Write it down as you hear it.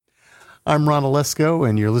I'm Ron Olesko,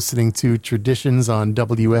 and you're listening to Traditions on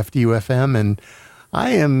WFDU-FM, and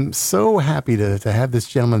I am so happy to have this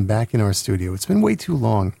gentleman back in our studio. It's been way too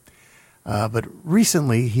long, but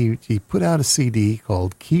recently he put out a CD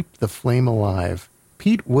called Keep the Flame Alive,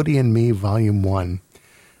 Pete, Woody, and Me, Volume 1.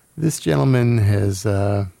 This gentleman has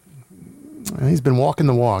he's been walking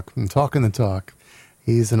the walk and talking the talk.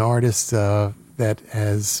 He's an artist that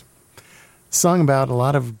has sung about a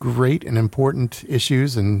lot of great and important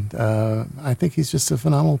issues, and I think he's just a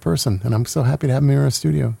phenomenal person, and I'm so happy to have him here in our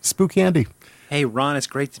studio. Spook Andy. Hey, Ron, it's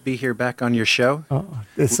great to be here back on your show. Oh,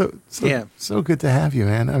 it's so good to have you,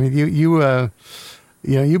 man. I mean,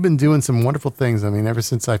 you've been doing some wonderful things. I mean, ever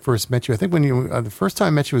since I first met you. I think when you the first time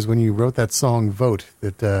I met you was when you wrote that song "Vote"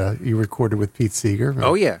 that you recorded with Pete Seeger.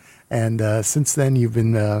 Oh yeah. And since then, you've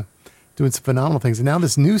been doing some phenomenal things. And now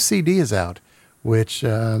this new CD is out, which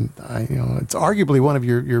it's arguably one of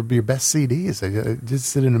your best CDs. It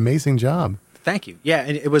just did an amazing job. Thank you. Yeah,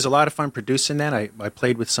 and it was a lot of fun producing that. I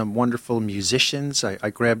played with some wonderful musicians. I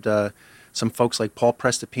grabbed some folks like Paul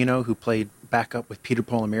Prestipino, who played backup with Peter,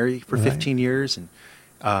 Paul, and Mary for 15 years, and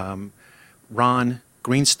Ron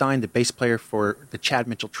Greenstein, the bass player for the Chad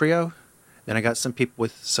Mitchell Trio. Then I got some people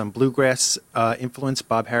with some bluegrass influence,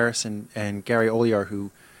 Bob Harris and Gary Oliar,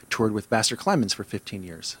 who toured with Vassar Clemens for 15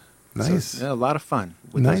 years. Nice. So, yeah, a lot of fun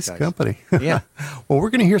with nice those guys. Company. Yeah. Well, we're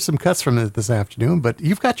going to hear some cuts from it this afternoon, but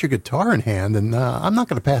you've got your guitar in hand, and I'm not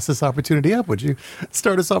going to pass this opportunity up. Would you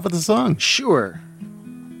start us off with a song? Sure.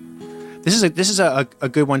 This is a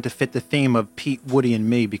good one to fit the theme of Pete, Woody, and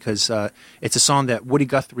Me, because it's a song that Woody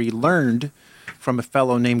Guthrie learned from a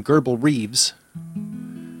fellow named Gerbil Reeves,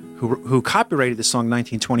 who copyrighted the song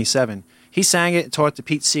 1927. He sang it, taught it to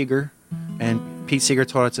Pete Seeger, and Pete Seeger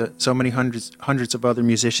taught it to so many hundreds of other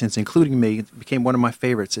musicians, including me. It became one of my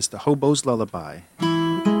favorites. It's the Hobo's Lullaby.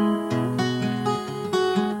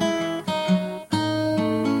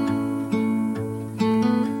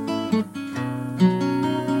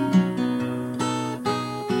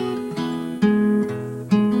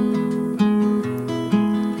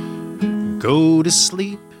 Go to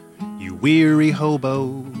sleep, you weary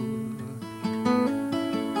hobo.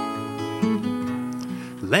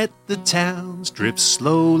 Let the towns drift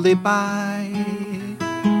slowly by.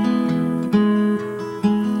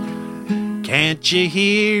 Can't you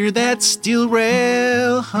hear that steel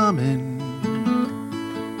rail humming?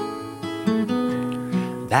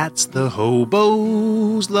 That's the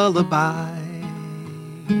hobo's lullaby.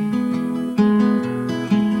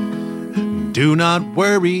 Do not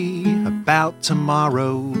worry about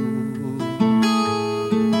tomorrow.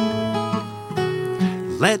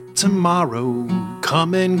 Let tomorrow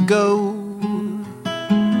come and go.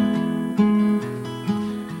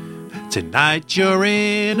 Tonight you're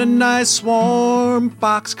in a nice warm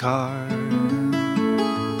boxcar,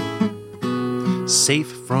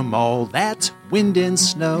 safe from all that wind and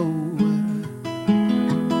snow.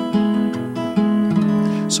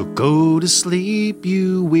 So go to sleep,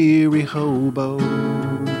 you weary hobo.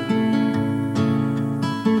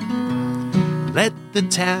 Let the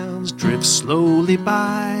towns drift slowly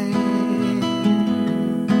by.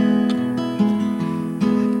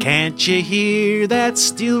 Can't you hear that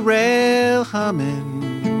steel rail humming?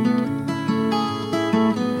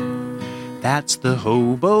 That's the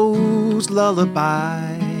hobo's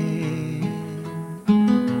lullaby.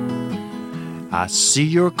 I see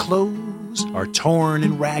your clothes are torn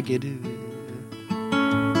and ragged,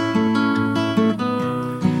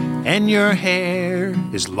 and your hair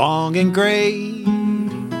is long and gray.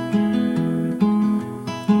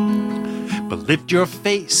 But lift your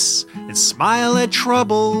face and smile at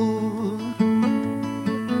trouble.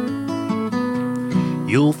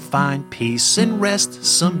 You'll find peace and rest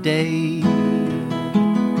someday.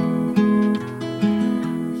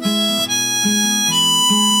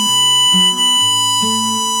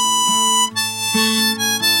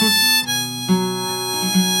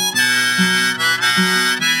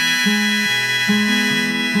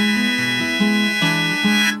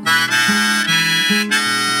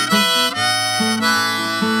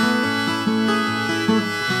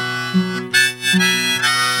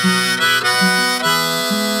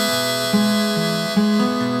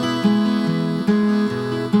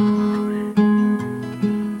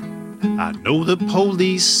 Know the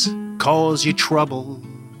police cause you trouble.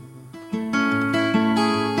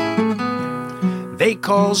 They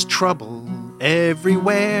cause trouble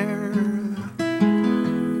everywhere.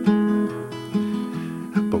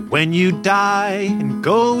 But when you die and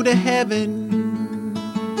go to heaven,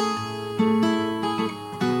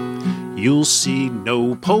 you'll see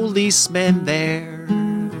no policemen there.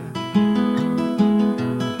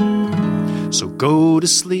 So Go to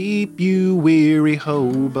sleep, you weary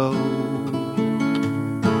hobo.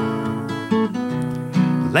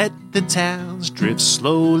 Let the towns drift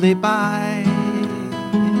slowly by.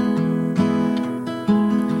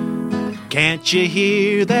 Can't you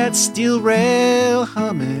hear that steel rail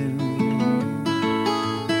humming?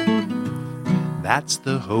 That's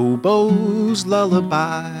the hobo's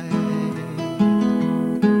lullaby.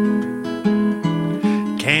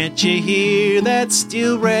 Can't you hear that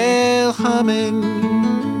steel rail humming?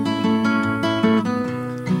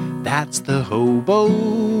 That's the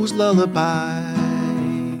hobo's lullaby.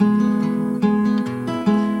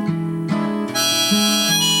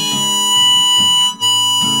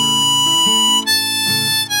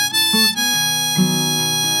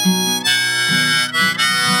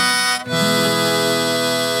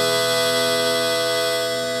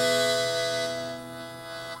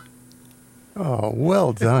 Oh,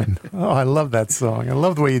 well done. Oh, I love that song. I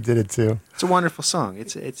love the way you did it, too. It's a wonderful song.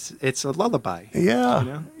 It's a lullaby.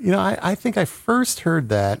 Yeah. I think I first heard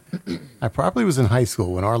that, I probably was in high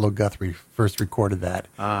school when Arlo Guthrie first recorded that.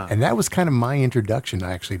 And that was kind of my introduction,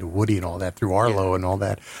 actually, to Woody and all that, through Arlo and all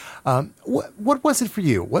that. What was it for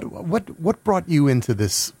you? What brought you into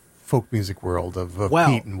this folk music world of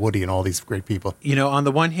Pete and Woody and all these great people? On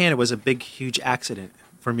the one hand, it was a big, huge accident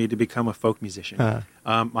for me to become a folk musician.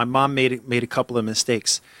 My mom made a couple of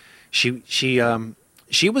mistakes. She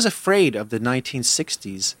was afraid of the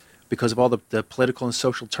 1960s because of all the political and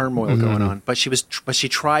social turmoil going on. But she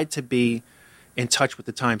tried to be in touch with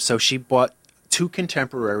the times. So she bought 2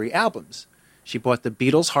 contemporary albums. She bought the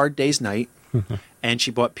Beatles' Hard Day's Night, and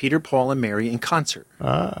she bought Peter, Paul, and Mary in concert.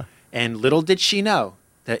 And little did she know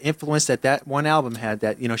the influence that one album had,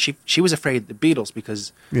 that she was afraid of the Beatles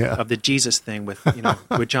because of the Jesus thing with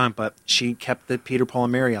with John, but she kept the Peter, Paul,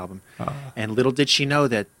 and Mary album. And little did she know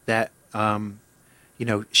that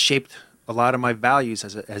shaped a lot of my values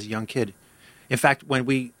as a young kid. In fact,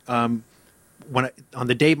 when on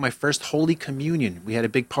the day of my first Holy Communion, we had a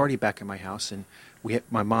big party back in my house, and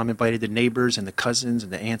my mom invited the neighbors and the cousins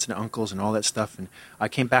and the aunts and uncles and all that stuff. And I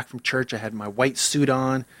came back from church. I had my white suit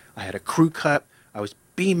on. I had a crew cut. I was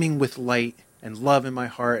beaming with light and love in my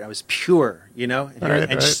heart. I was pure,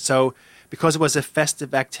 Right. So because it was a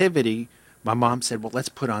festive activity, my mom said, well, let's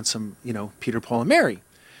put on some, Peter, Paul, and Mary.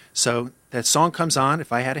 So that song comes on,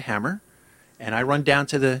 If I Had a Hammer, and I run down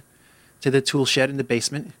to the tool shed in the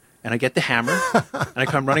basement, and I get the hammer, and I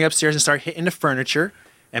come running upstairs and start hitting the furniture.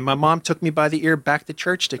 And my mom took me by the ear back to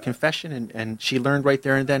church to confession, and she learned right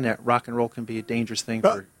there and then that rock and roll can be a dangerous thing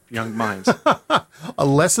for young minds. A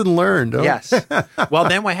lesson learned. Oh. Yes. Well,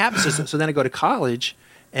 then what happens is, so then I go to college,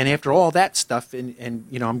 and after all that stuff, and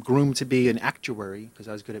I'm groomed to be an actuary because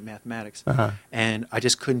I was good at mathematics, and I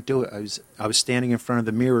just couldn't do it. I was standing in front of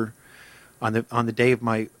the mirror on the day of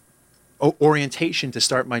my orientation to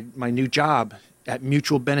start my new job at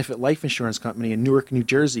Mutual Benefit Life Insurance Company in Newark, New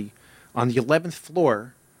Jersey, on the 11th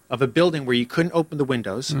floor of a building where you couldn't open the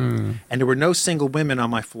windows, and there were no single women on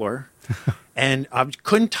my floor, and I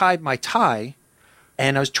couldn't tie my tie,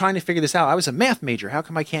 and I was trying to figure this out. I was a math major. How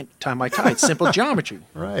come I can't tie my tie? It's simple geometry.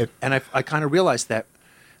 Right. And I kind of realized that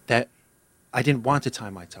I didn't want to tie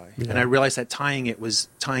my tie, and I realized that tying it was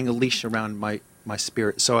tying a leash around my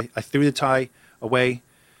spirit. So I threw the tie away,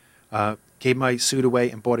 gave my suit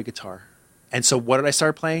away, and bought a guitar. And so what did I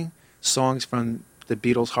start playing? Songs from the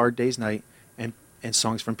Beatles' Hard Day's Night and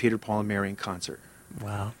songs from Peter, Paul, and Mary in concert.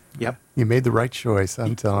 Wow. Yep. You made the right choice,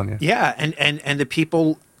 I'm telling you. Yeah, and the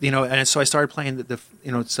people, and so I started playing the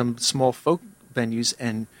some small folk venues,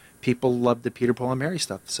 and people loved the Peter, Paul, and Mary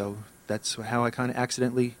stuff. So that's how I kind of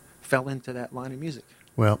accidentally fell into that line of music.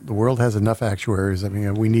 Well, the world has enough actuaries. I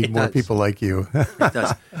mean, we need more people like you. It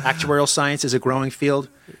does. Actuarial science is a growing field.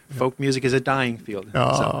 Folk music is a dying field.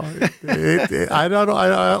 Oh, I don't know.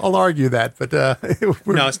 I'll argue that, but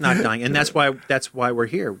no, it's not dying, and that's why we're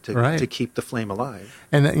here to keep the flame alive.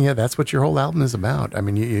 And that's what your whole album is about. I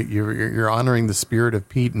mean, you're honoring the spirit of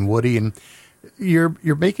Pete and Woody, and you're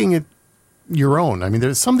making it your own. I mean,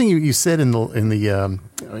 there's something you said in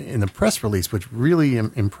the press release which really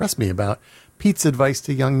impressed me about Pete's advice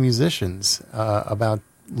to young musicians about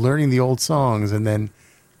learning the old songs and then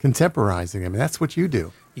contemporizing them. And that's what you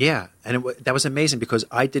do. Yeah, and that was amazing because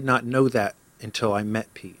I did not know that until I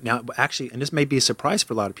met Pete. Now, actually, and this may be a surprise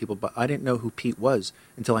for a lot of people, but I didn't know who Pete was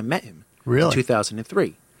until I met him. Really? In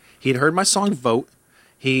 2003. He had heard my song Vote.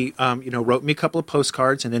 He wrote me a couple of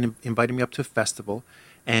postcards and then invited me up to a festival.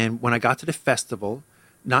 And when I got to the festival,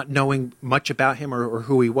 not knowing much about him or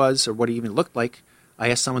who he was or what he even looked like, I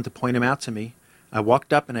asked someone to point him out to me. I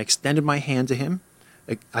walked up and I extended my hand to him.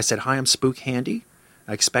 I said, "Hi, I'm Spook Handy."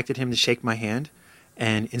 I expected him to shake my hand.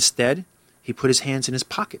 And instead, he put his hands in his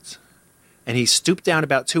pockets, and he stooped down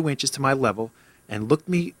about 2 inches to my level and looked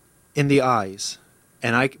me in the eyes.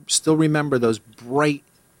 And I still remember those bright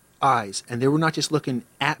eyes. And they were not just looking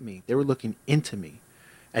at me, they were looking into me,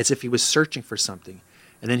 as if he was searching for something.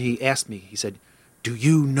 And then he asked me, he said, "Do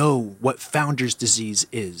you know what founder's disease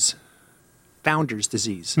is?" Founder's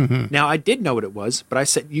disease. Mm-hmm. Now, I did know what it was, but I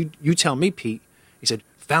said, you tell me, Pete. He said,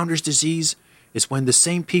 "Founder's disease is when the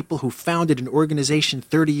same people who founded an organization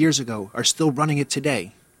 30 years ago are still running it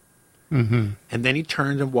today." Mm-hmm. And then he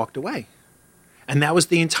turned and walked away. And that was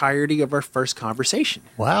the entirety of our first conversation.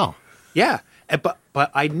 Wow. Yeah.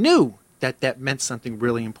 But I knew that meant something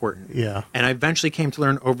really important. Yeah. And I eventually came to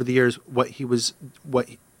learn over the years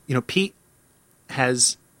Pete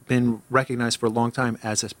has been recognized for a long time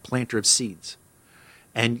as a planter of seeds.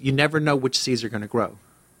 And you never know which seeds are going to grow.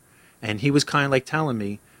 And he was kind of like telling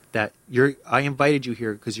me that I invited you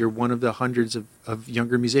here because you're one of the hundreds of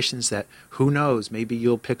younger musicians that, who knows, maybe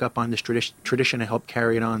you'll pick up on this tradition and help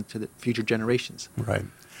carry it on to the future generations. Right.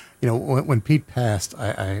 When Pete passed,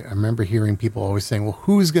 I remember hearing people always saying, well,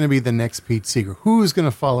 who's going to be the next Pete Seeger? Who's going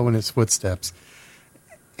to follow in his footsteps?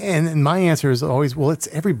 And my answer is always, well, it's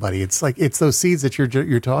everybody. It's like, it's those seeds that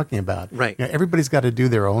you're talking about. Right. Everybody's got to do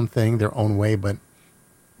their own thing, their own way, but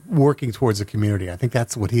working towards the community. I think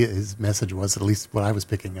that's what his message was, at least what I was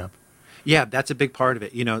picking up. Yeah, that's a big part of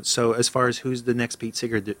it. So as far as who's the next Pete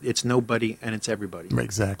Seeger, it's nobody and it's everybody.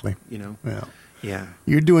 Exactly. Yeah.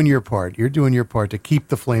 You're doing your part. You're doing your part to keep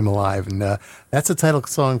the flame alive. And that's the title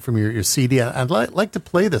song from your CD. I'd like to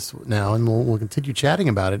play this now, and we'll continue chatting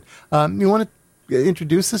about it. You want to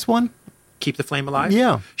introduce this one? Keep the Flame Alive?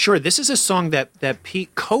 Yeah. Sure. This is a song that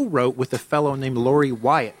Pete co-wrote with a fellow named Laurie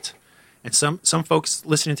Wyatt. And some folks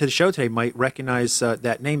listening to the show today might recognize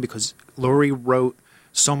that name because Laurie wrote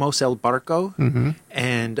Somos El Barco. Mm-hmm.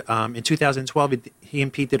 And in 2012, he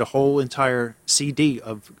and Pete did a whole entire CD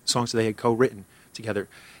of songs that they had co-written together.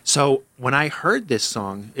 So when I heard this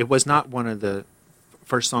song, it was not one of the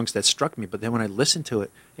first songs that struck me. But then when I listened to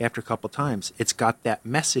it after a couple of times, it's got that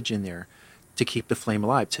message in there to keep the flame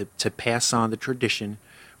alive, to pass on the tradition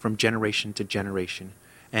from generation to generation.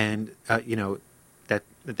 And,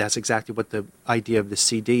 that's exactly what the idea of the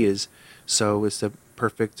CD is. So it's the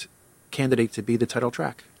perfect candidate to be the title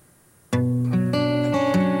track.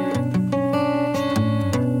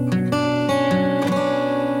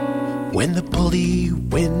 When the pulley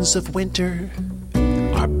winds of winter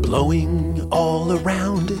are blowing all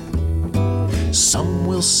around, some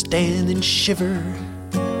will stand and shiver,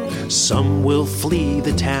 some will flee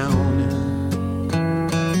the town.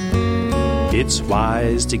 It's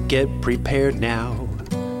wise to get prepared now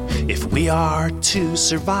if we are to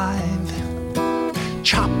survive.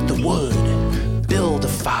 Chop the wood, build a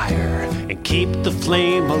fire, and keep the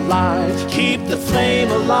flame alive. Keep the flame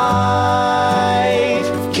alive.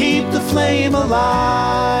 Keep the flame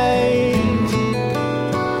alive.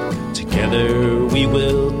 Together we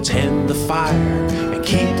will tend the fire and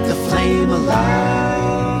keep the flame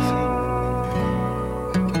alive.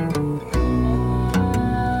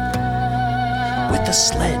 With a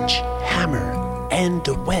sledge, hammer, and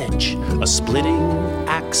a wedge, a splitting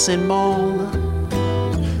axe and maul,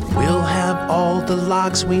 we'll have all the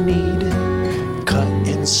logs we need, cut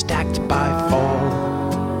and stacked by fall.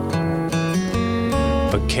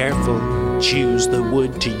 But careful, choose the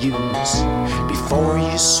wood to use before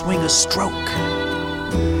you swing a stroke.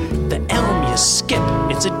 The elm you skip,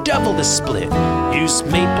 it's a double the split. Use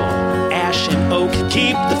maple, ash, and oak.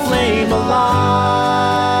 Keep the flame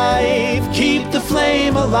alive. Keep the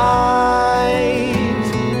flame alive.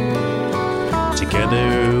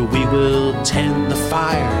 Together we will tend the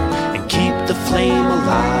fire and keep the flame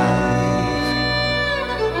alive.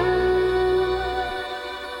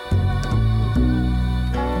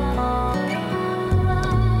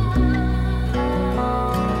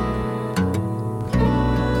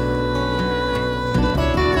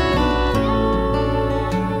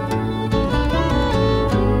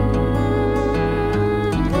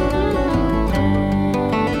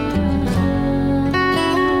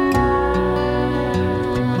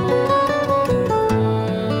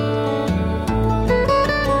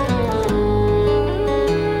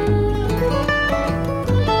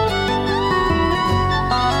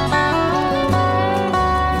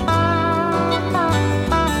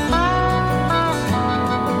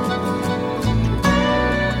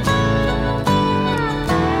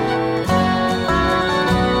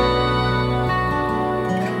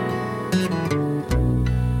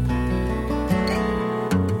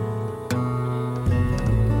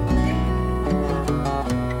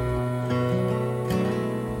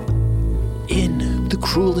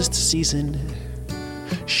 Season,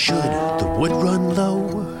 should the wood run low?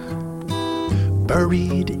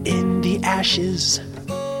 Buried in the ashes,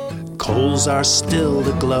 coals are still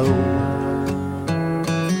aglow.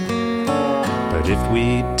 But if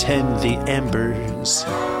we tend the embers,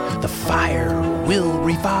 the fire will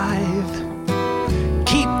revive.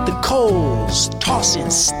 Keep the coals, tossing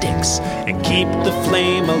sticks, and keep the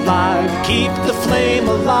flame alive. Keep the flame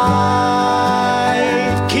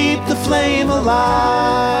alive. Keep the flame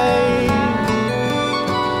alive.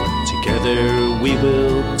 Together we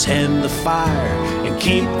will tend the fire and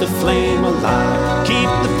keep the flame alive. Keep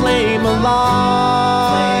the flame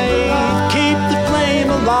alive. Keep the flame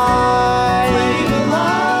alive.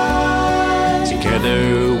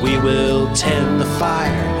 Together we will tend the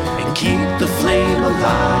fire and keep the flame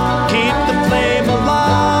alive. Keep the flame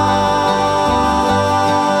alive.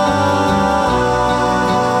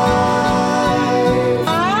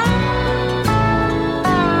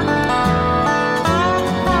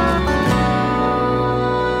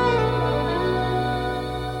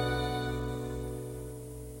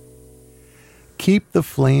 Keep the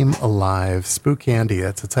Flame Alive. Spook Candy,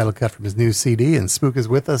 that's a title cut from his new CD, and Spook is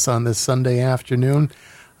with us on this Sunday afternoon.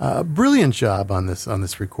 Brilliant job on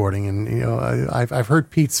this recording, and you know I've heard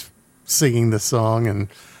Pete's singing the song, and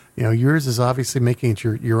you know yours is obviously making it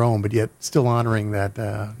your own, but yet still honoring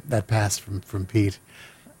that past from Pete.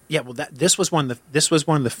 Yeah, well, this was one of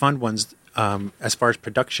the fun ones as far as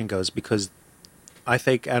production goes, because I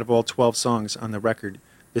think out of all 12 songs on the record,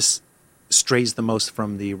 this strays the most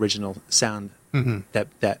from the original sound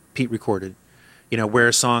that Pete recorded. You know, where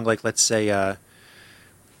a song like, let's say,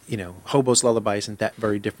 you know, Hobo's Lullaby isn't that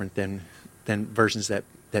very different than versions that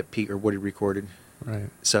Pete or Woody recorded. Right.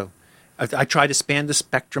 So I try to span the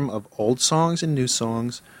spectrum of old songs and new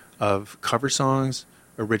songs, of cover songs,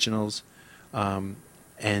 originals, and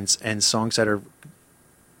songs that are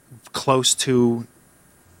close to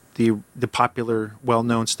the popular,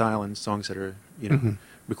 well-known style, and songs that are, you know,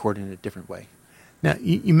 recorded in a different way. Now,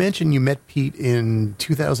 you mentioned you met Pete in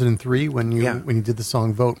 2003 when you did the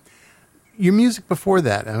song "Vote." Your music before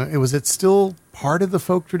that, was it still part of the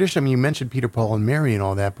folk tradition? I mean, you mentioned Peter, Paul, and Mary and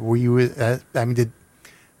all that, but were you? I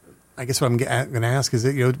guess what I'm going to ask is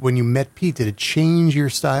that, you know, when you met Pete, did it change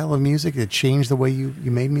your style of music? Did it change the way you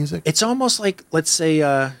made music? It's almost like, let's say,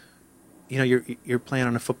 you know, you're playing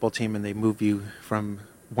on a football team and they move you from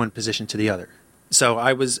one position to the other. So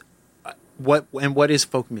I was. What is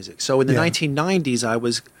folk music? So in the 1990s, I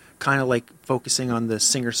was kind of like focusing on the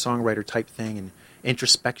singer-songwriter type thing and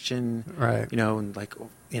introspection, right? You know, and like,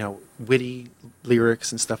 you know, witty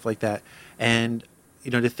lyrics and stuff like that. And you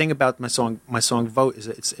know, the thing about my song "Vote" is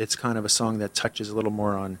it's kind of a song that touches a little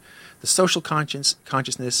more on the social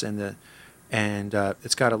consciousness and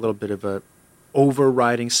it's got a little bit of a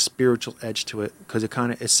overriding spiritual edge to it, because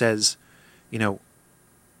it says, you know,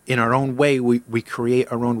 in our own way we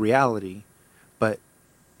create our own reality. But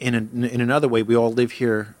in another way, we all live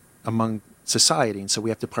here among society, and so we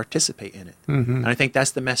have to participate in it. And I think that's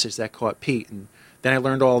the message that caught Pete. And then I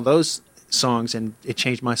learned all those songs, and it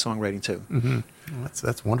changed my songwriting too. Well,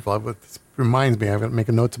 that's wonderful. It reminds me, I've got to make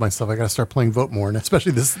a note to myself. I got to start playing "Vote" more, and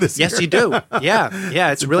especially this year. Yes, you do.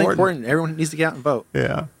 Yeah, it's really important. Everyone needs to get out and vote.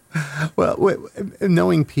 Yeah. Well,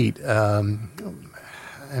 knowing Pete, I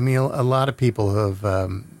mean, a lot of people have.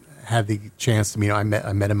 Had the chance to meet him. I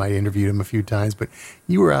met him. I interviewed him a few times, but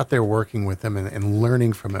you were out there working with him and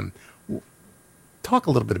learning from him. Talk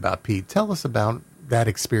a little bit about Pete. Tell us about that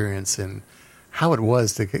experience and how it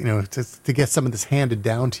was to get some of this handed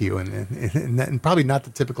down to you, and probably not the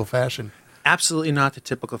typical fashion. Absolutely not the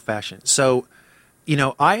typical fashion. So, you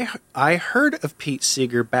know, I heard of Pete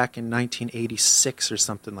Seeger back in 1986 or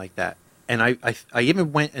something like that, and I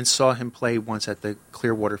even went and saw him play once at the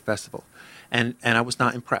Clearwater Festival. And I was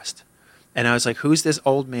not impressed. And I was like, who's this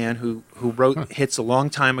old man who wrote hits a long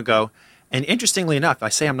time ago? And interestingly enough, I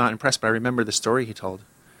say I'm not impressed, but I remember the story he told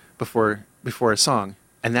before a song.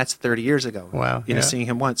 And that's 30 years ago. Wow. You know, seeing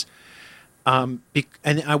him once. And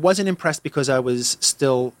I wasn't impressed because I was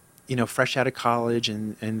still, you know, fresh out of college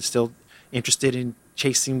and still interested in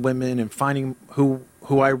chasing women and finding who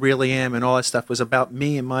I really am, and all that stuff was about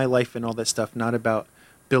me and my life and all that stuff, not about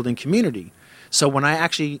building community. So when I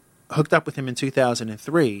actually hooked up with him in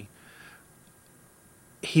 2003,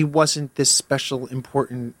 he wasn't this special,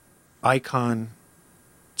 important icon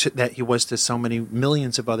that he was to so many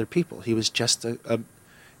millions of other people. He was just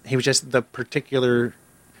the particular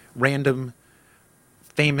random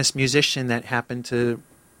famous musician that happened to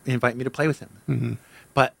invite me to play with him.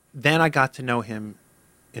 But then I got to know him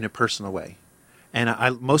in a personal way, and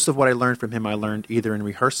most of what I learned from him, I learned either in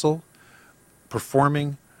rehearsal,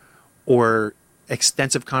 performing, or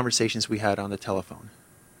extensive conversations we had on the telephone.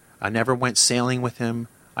 I never went sailing with him.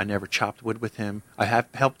 I never chopped wood with him. I have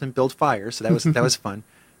helped him build fires, so that was fun,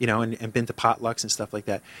 and been to potlucks and stuff like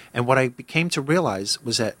that. And what I came to realize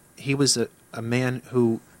was that he was a man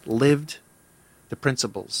who lived the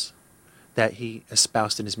principles that he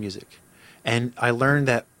espoused in his music. And I learned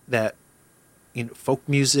that folk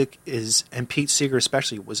music and Pete Seeger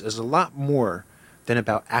especially, is a lot more than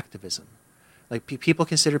about activism. Like, people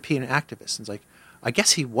consider Pete an activist. And it's like, I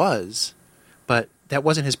guess he was, but that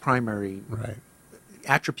wasn't his primary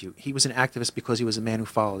attribute. He was an activist because he was a man who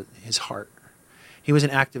followed his heart. He was an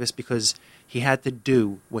activist because he had to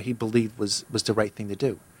do what he believed was the right thing to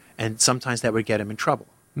do. And sometimes that would get him in trouble.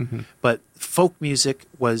 Mm-hmm. But folk music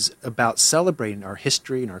was about celebrating our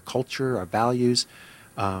history and our culture, our values,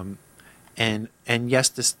 and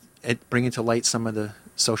yes, bringing to light some of the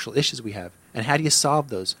social issues we have. And how do you solve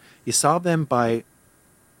those? You solve them by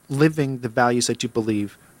living the values that you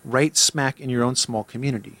believe right smack in your own small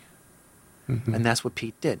community. Mm-hmm. And that's what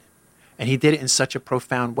Pete did. And he did it in such a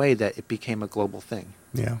profound way that it became a global thing.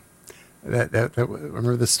 Yeah.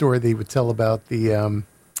 Remember the story they would tell about the,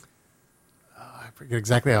 I forget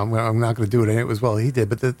exactly, I'm not going to do it as well he did,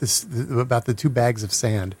 but about the 2 bags of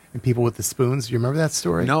sand and people with the spoons. You remember that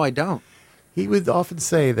story? No, I don't. He would often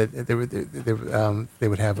say that they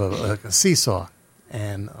would have a seesaw,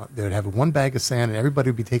 and they would have 1 bag of sand, and everybody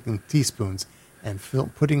would be taking teaspoons and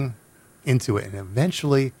putting into it. And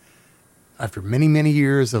eventually, after many, many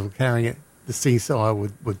years of carrying it, the seesaw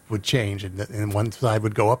would change, and one side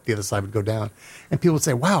would go up, the other side would go down. And people would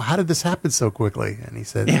say, wow, how did this happen so quickly? And he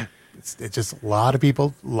said, it's just a lot of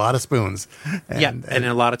people, a lot of spoons. And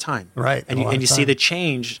a lot of time. Right. And you see the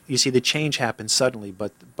change. You see the change happen suddenly,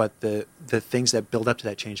 but the things that build up to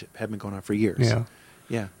that change have been going on for years. Yeah.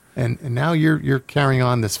 Yeah. And now you're carrying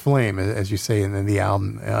on this flame, as you say in the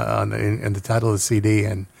album, in the title of the CD.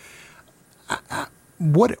 And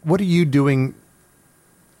what are you doing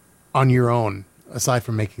on your own aside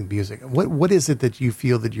from making music? What is it that you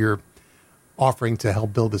feel that you're offering to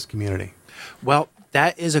help build this community? Well,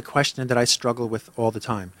 that is a question that I struggle with all the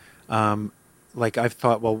time. Like, I've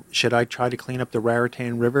thought, well, should I try to clean up the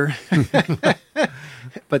Raritan River?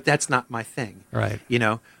 But that's not my thing. Right.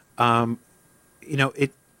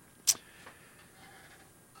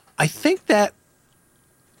 I think that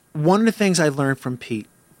one of the things I learned from Pete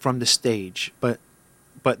from the stage, but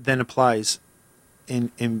then applies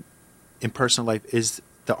in personal life, is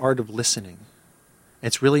the art of listening.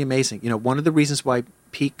 It's really amazing. One of the reasons why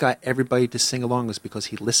Pete got everybody to sing along was because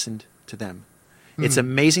he listened to them. Mm. It's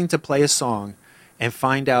amazing to play a song and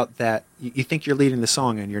find out that you think you're leading the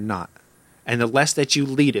song and you're not. And the less that you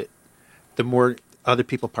lead it, the more other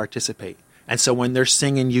people participate. And so when they're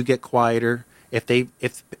singing, you get quieter. If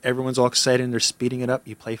everyone's all excited and they're speeding it up,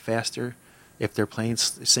 you play faster. If they're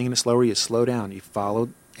singing it slower, you slow down. You follow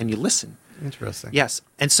and you listen. Interesting. Yes.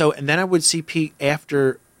 And then I would see Pete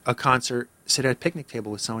after a concert sit at a picnic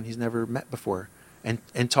table with someone he's never met before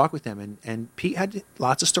and talk with them. And Pete had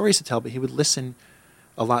lots of stories to tell, but he would listen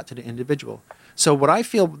a lot to the individual. So what I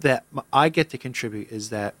feel that I get to contribute is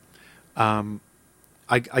that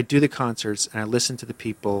I do the concerts and I listen to the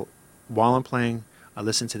people while I'm playing. I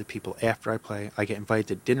listen to the people after I play. I get invited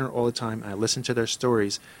to dinner all the time, and I listen to their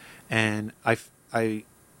stories. And I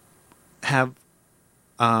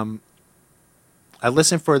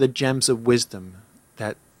listen for the gems of wisdom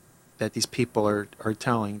that these people are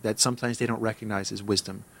telling that sometimes they don't recognize as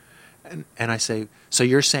wisdom. And I say, so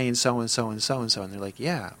you're saying so and so and so and so, and they're like,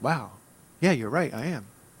 yeah, wow, yeah, you're right, I am.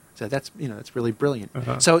 So that's that's really brilliant.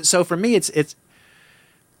 Uh-huh. So for me, it's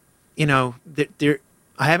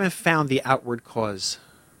I haven't found the outward cause,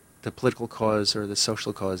 the political cause or the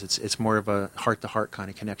social cause. It's more of a heart-to-heart kind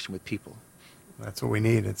of connection with people. That's what we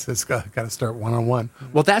need. It's got to start one-on-one.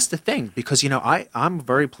 Well, that's the thing, because I'm a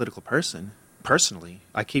very political person. Personally,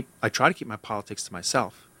 I try to keep my politics to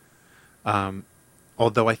myself.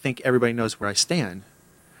 Although I think everybody knows where I stand,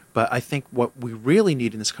 but I think what we really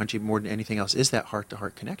need in this country more than anything else is that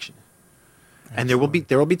heart-to-heart connection. Absolutely. And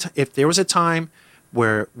there will be if there was a time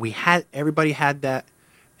where everybody had that,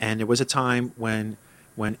 and there was a time when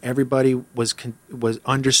everybody was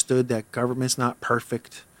understood that government's not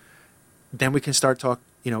perfect, then we can start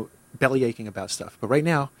belly aching about stuff. But right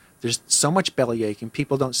now, there's so much belly aching.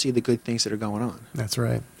 People don't see the good things that are going on. That's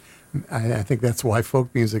right. I think that's why folk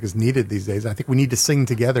music is needed these days. I think we need to sing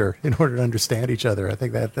together in order to understand each other. I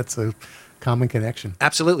think that's a common connection.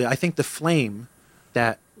 Absolutely. I think the flame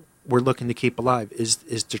that we're looking to keep alive is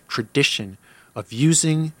the tradition of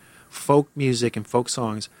using folk music and folk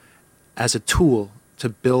songs as a tool to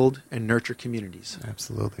build and nurture communities.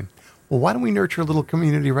 Absolutely. Well, why don't we nurture a little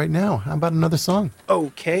community right now? How about another song?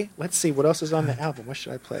 Okay, let's see. What else is on the album? What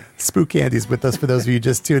should I play? Spook Andy's with us for those of you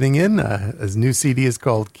just tuning in. His new CD is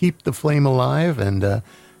called Keep the Flame Alive, and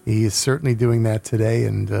he is certainly doing that today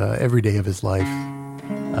and every day of his life.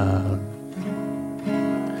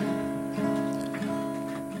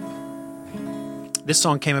 This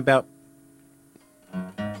song came about...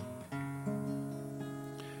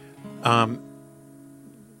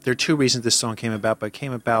 there are two reasons this song came about, but it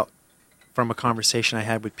came about from a conversation I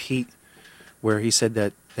had with Pete, where he said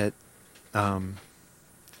that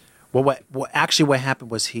what happened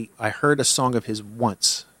was I heard a song of his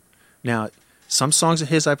once. Now, some songs of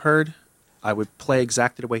his I've heard, I would play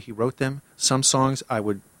exactly the way he wrote them. Some songs I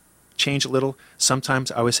would change a little. Sometimes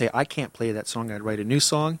I would say, I can't play that song, I'd write a new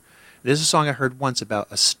song. There's a song I heard once about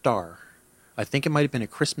a star. I think it might have been a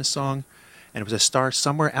Christmas song, and it was a star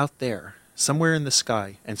somewhere out there, somewhere in the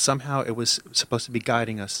sky, and somehow it was supposed to be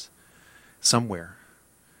guiding us somewhere.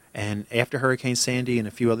 And after Hurricane Sandy and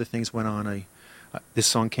a few other things went on, this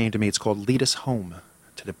song came to me. It's called Lead Us Home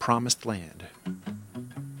to the Promised Land.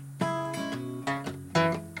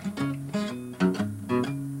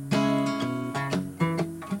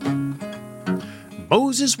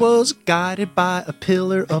 Moses was guided by a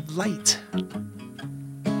pillar of light.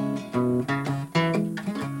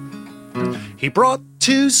 He brought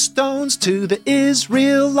 2 stones to the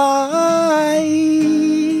Israelites.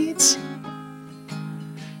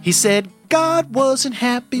 He said God wasn't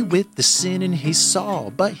happy with the sinning he saw,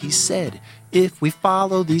 but he said, if we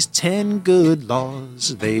follow these 10 good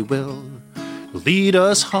laws, they will lead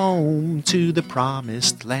us home to the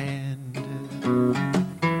promised land.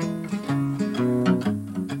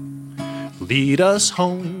 Lead us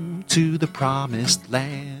home to the promised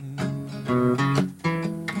land.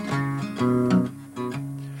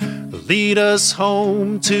 Lead us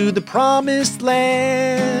home to the promised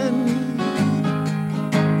land.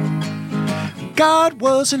 God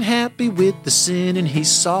wasn't happy with the sinning he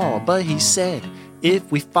saw, but he said,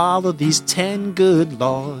 if we follow these 10 good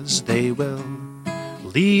laws, they will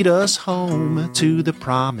lead us home to the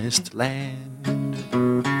promised land.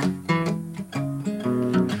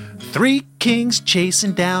 3 kings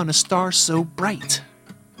chasing down a star so bright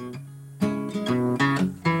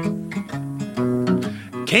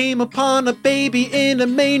came upon a baby in a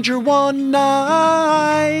manger one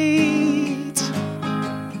night.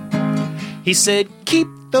 He said, keep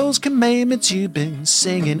those commandments you've been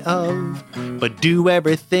singing of, but do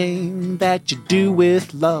everything that you do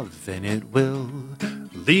with love, and it will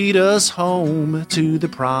lead us home to the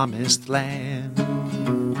promised land.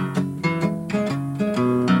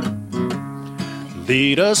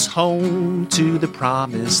 Lead us home to the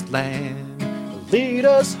promised land. Lead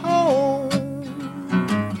us home.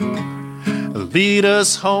 Lead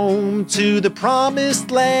us home to the promised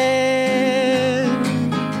land.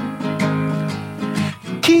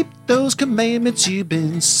 Keep those commandments you've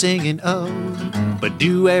been singing of, but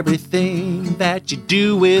do everything that you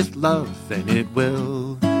do with love, and it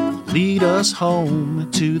will lead us home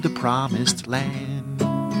to the promised land.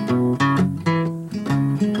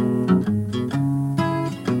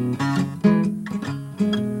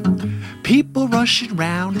 People rushing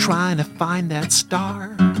round trying to find that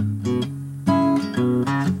star,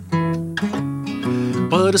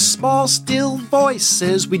 but a small still voice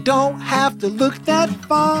says we don't have to look that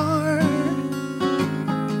far.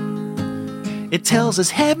 It tells us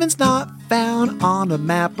heaven's not found on a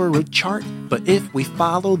map or a chart, but if we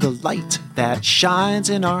follow the light that shines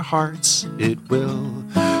in our hearts, it will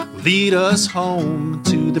lead us home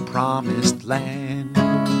to the promised land.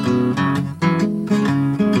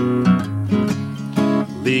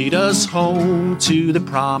 Lead us home to the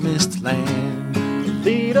promised land.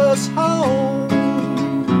 Lead us home.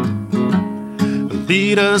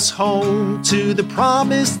 Lead us home to the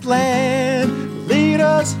promised land. Lead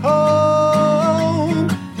us home.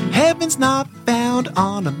 Heaven's not found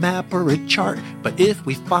on a map or a chart, but if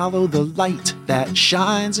we follow the light that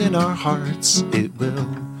shines in our hearts, it will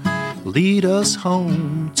lead us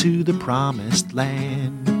home to the promised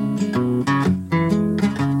land.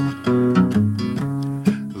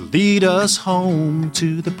 Lead us home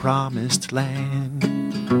to the promised land.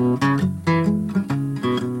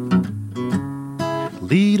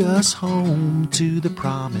 Lead us home to the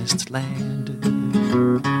promised land.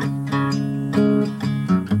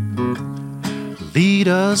 Lead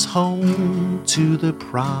us home to the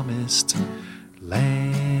promised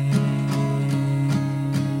land.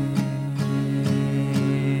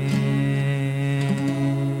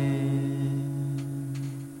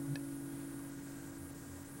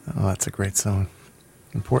 Oh, that's a great song.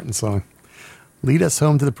 Important song. Lead Us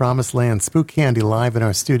Home to the Promised Land. Spook Candy live in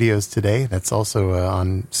our studios today. That's also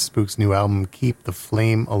on Spook's new album, Keep the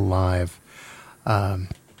Flame Alive. You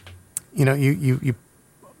know, you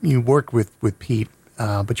work with Pete,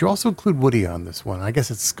 but you also include Woody on this one. I guess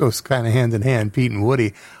it goes kind of hand in hand, Pete and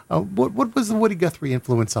Woody. What was the Woody Guthrie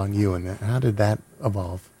influence on you, and how did that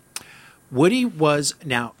evolve? Woody was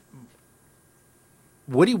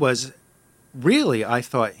really, I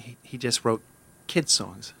thought he just wrote kids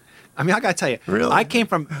songs. I mean, I gotta tell you, really? I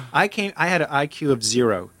had an IQ of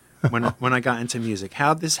 0 when I got into music.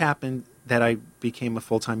 How this happened that I became a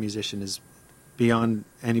full-time musician is beyond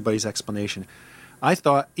anybody's explanation. I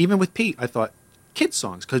thought, even with Pete, I thought kids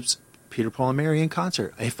songs, because Peter, Paul, and Mary in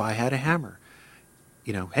concert. If I had a hammer,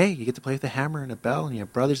 you know, hey, you get to play with a hammer and a bell, and you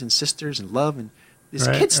have brothers and sisters and love and this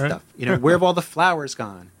kid stuff. You know, where have all the flowers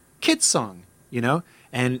gone? Kids song, you know,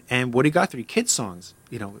 and Woody Guthrie, kids songs.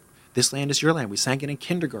 You know, This Land Is Your Land. We sang it in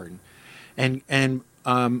kindergarten, and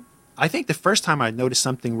I think the first time I noticed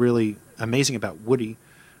something really amazing about Woody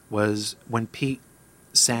was when Pete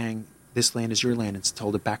sang This Land Is Your Land and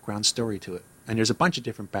told a background story to it. And there's a bunch of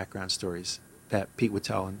different background stories that Pete would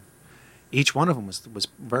tell, and each one of them was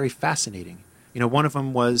very fascinating. You know, one of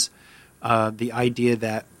them was the idea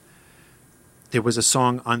that there was a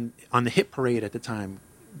song on the hit parade at the time,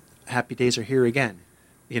 Happy Days Are Here Again,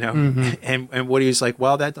 you know, and Woody was like,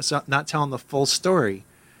 well, that's not telling the full story.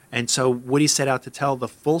 And so Woody set out to tell the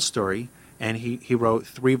full story, and he wrote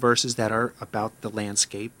 3 verses that are about the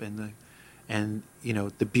landscape and you know,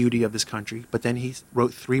 the beauty of this country. But then he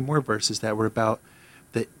wrote 3 more verses that were about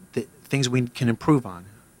the things we can improve on.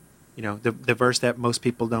 You know, the verse that most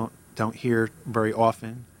people don't hear very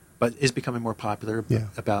often, but is becoming more popular,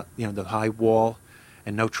 about, you know, the high wall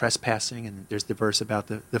and no trespassing. And there's the verse about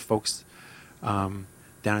the folks down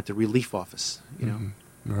at the relief office, you know.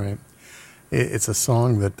 Right. It's a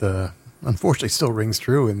song that unfortunately still rings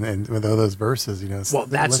true, and with all those verses, you know. Well,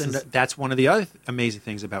 that's one of the other amazing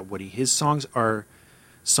things about Woody. His songs are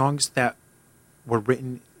songs that were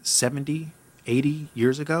written 70, 80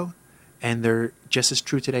 years ago, and they're just as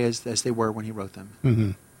true today as they were when he wrote them.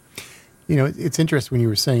 Mm-hmm. You know, it's interesting when you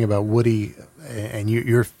were saying about Woody and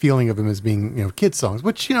your feeling of him as being, you know, kid songs,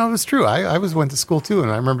 which, you know, it was true. I went to school too, and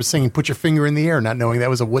I remember singing "Put Your Finger in the Air," not knowing that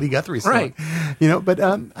was a Woody Guthrie song. Right. You know, but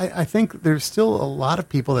I think there's still a lot of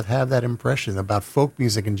people that have that impression about folk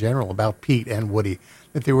music in general, about Pete and Woody,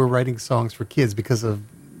 that they were writing songs for kids because of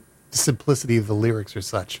the simplicity of the lyrics or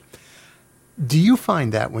such. Do you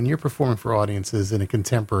find that when you're performing for audiences in a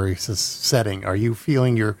contemporary setting, are you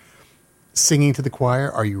feeling you're singing to the choir?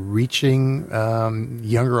 Are you reaching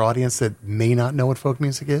younger audience that may not know what folk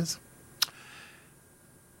music is?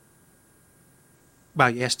 Wow,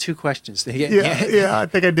 you asked 2 questions. Yeah, I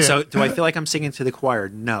think I did. So, do I feel like I'm singing to the choir?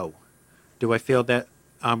 No. Do I feel that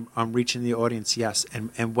I'm reaching the audience? Yes.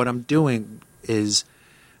 And what I'm doing is,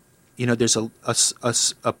 you know, there's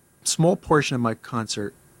a small portion of my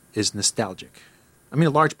concert is nostalgic. I mean,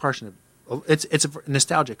 a large portion of it's a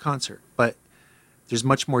nostalgic concert, but there's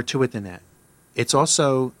much more to it than that. It's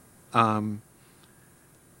also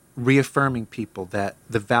reaffirming people that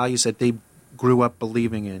the values that they grew up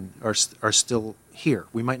believing in are still here.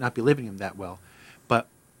 We might not be living them that well, but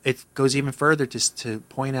it goes even further to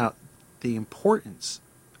point out the importance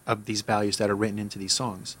of these values that are written into these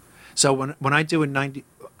songs. So when I do when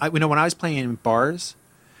I was playing in bars,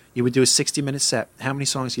 you would do a 60-minute set. How many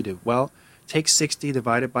songs do you do? Well, take 60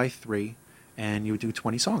 divided by 3, and you would do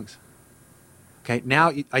 20 songs. Okay,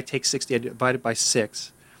 now I take 60, I divide it by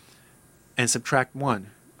 6, and subtract 1.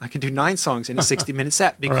 I can do 9 songs in a 60-minute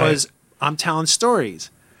set because I'm telling stories.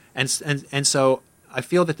 And so I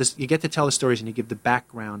feel that you get to tell the stories and you give the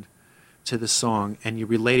background to the song and you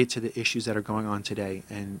relate it to the issues that are going on today.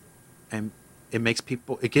 And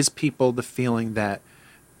it gives people the feeling that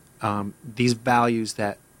these values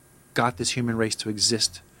that got this human race to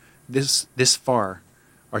exist this far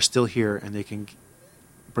are still here, and they can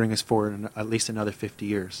bring us forward in at least another 50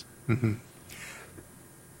 years. Mm-hmm.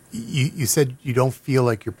 You said you don't feel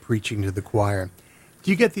like you're preaching to the choir.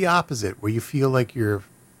 Do you get the opposite, where you feel like you're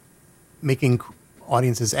making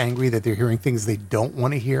audiences angry, that they're hearing things they don't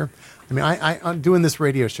want to hear? I mean, I'm doing this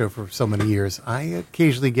radio show for so many years. I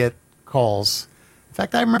occasionally get calls. In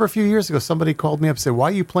fact, I remember a few years ago, somebody called me up and said, "Why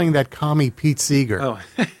are you playing that commie Pete Seeger?" Oh.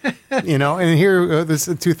 You know, and here, this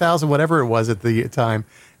 2000, whatever it was at the time,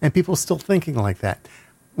 and people still thinking like that.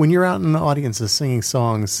 When you're out in the audiences singing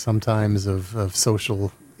songs sometimes of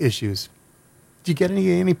social issues, do you get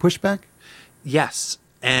any pushback? Yes.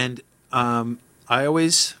 And I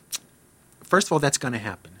always, first of all, that's going to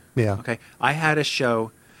happen. Yeah. Okay. I had a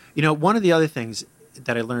show, you know, one of the other things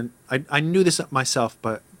that I learned, I knew this myself,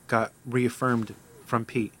 but got reaffirmed from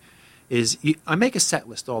Pete is I make a set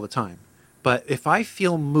list all the time, but if I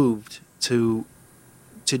feel moved to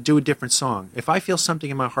do a different song, if I feel something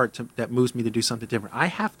in my heart that moves me to do something different, I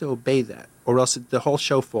have to obey that, or else the whole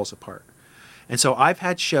show falls apart. And so I've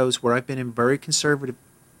had shows where I've been in very conservative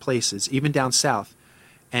places, even down south,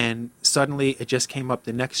 and suddenly it just came up.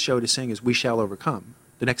 The next show to sing is We Shall Overcome.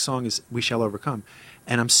 The next song is We Shall Overcome.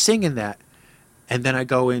 And I'm singing that, and then I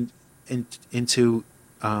go into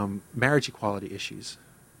marriage equality issues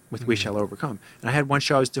with We Shall Overcome. And I had one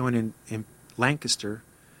show I was doing in Lancaster,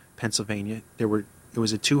 Pennsylvania. It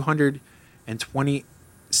was a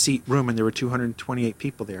 220-seat room, and there were 228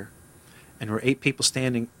 people there. And there were 8 people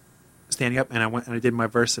standing up, and I went and I did my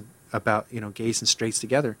verse about gays and straights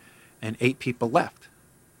together, and 8 people left.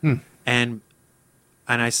 And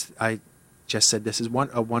I just said, this is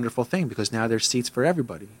a wonderful thing, because now there's seats for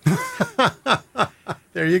everybody.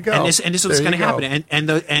 There you go. And this is what's going to happen.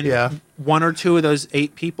 And one or two of those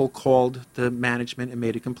 8 people called the management and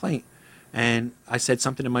made a complaint. And I said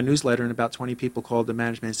something in my newsletter, and about 20 people called the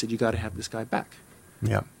management and said, you got to have this guy back.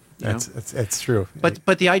 Yeah, that's true.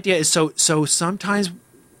 But the idea is, so sometimes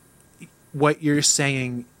what you're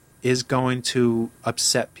saying is going to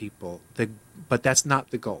upset people, but that's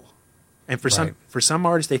not the goal. And for some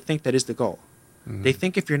artists, they think that is the goal. Mm-hmm. They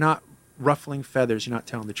think if you're not ruffling feathers, you're not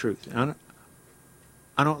telling the truth. And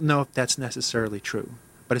I don't know if that's necessarily true,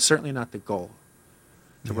 but it's certainly not the goal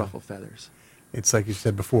to ruffle feathers. It's like you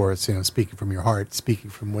said before, it's speaking from your heart, speaking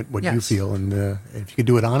from what you feel, and if you could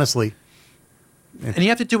do it honestly. And you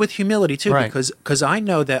have to do it with humility too, right. because I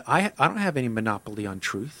know that I don't have any monopoly on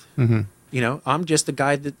truth. Mm-hmm. I'm just the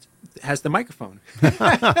guy that has the microphone,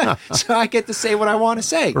 so I get to say what I want to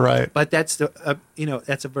say. Right. But that's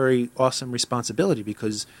that's a very awesome responsibility,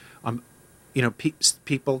 because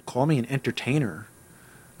people call me an entertainer.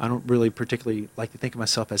 I don't really particularly like to think of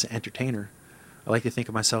myself as an entertainer. I like to think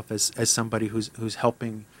of myself as somebody who's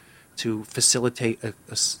helping to facilitate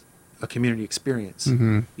a community experience.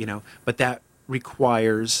 Mm-hmm. But that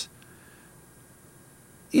requires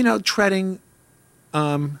treading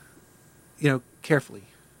carefully.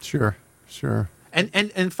 Sure.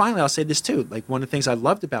 And finally, I'll say this too. Like, one of the things I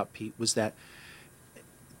loved about Pete was that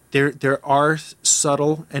there are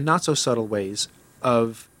subtle and not so subtle ways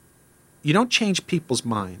of, you don't change people's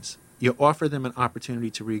minds. You offer them an opportunity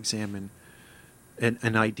to re-examine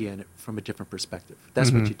an idea from a different perspective.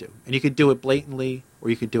 That's what you do. And you could do it blatantly,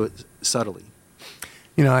 or you could do it subtly.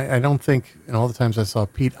 I don't think, in all the times I saw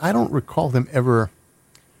Pete, I don't recall him ever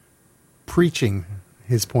preaching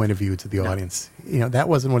his point of view to the audience. That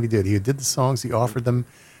wasn't what he did. He did the songs, he offered them,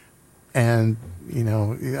 and,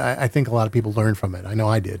 I think a lot of people learned from it. I know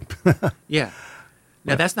I did. Yeah.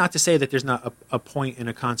 Now, that's not to say that there's not a point in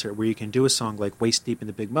a concert where you can do a song like Waist Deep in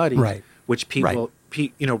the Big Muddy, right. which Pete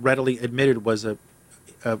readily admitted was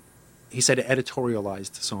he said, an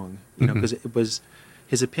editorialized song, because it was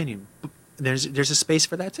his opinion. There's a space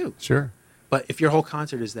for that too. Sure. But if your whole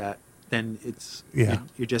concert is that, then it's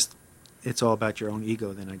it's all about your own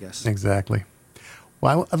ego then, I guess. Exactly.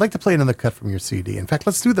 Well, I'd like to play another cut from your CD. In fact,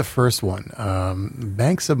 let's do the first one,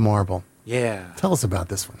 Banks of Marble. Yeah. Tell us about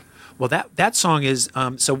this one. Well, that song is,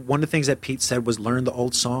 so one of the things that Pete said was learn the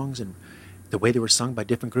old songs and the way they were sung by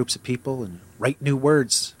different groups of people, and write new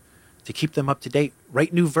words to keep them up to date.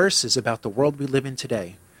 Write new verses about the world we live in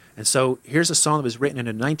today. And so here's a song that was written in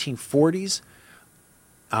the 1940s.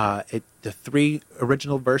 The 3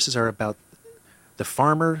 original verses are about the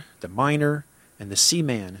farmer, the miner, and the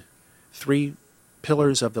seaman, 3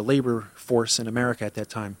 pillars of the labor force in America at that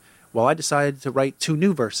time. Well, I decided to write 2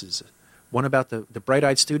 new verses, one about the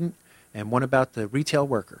bright-eyed student and one about the retail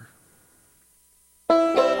worker.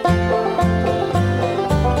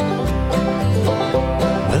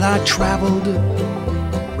 Well, I traveled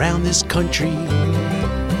around this country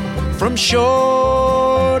from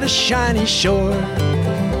shore to shiny shore,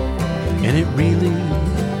 and it really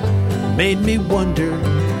made me wonder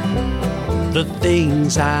the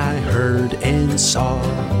things I heard and saw.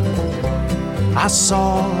 I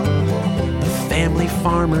saw the family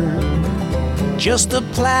farmer, just a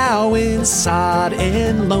plowing sod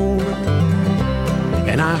and loam,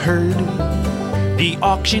 and I heard the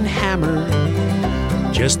auction hammer,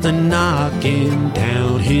 just a knocking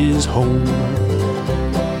down his home.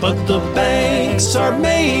 But the banks are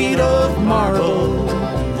made of marble,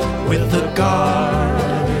 with a guard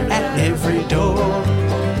at every door,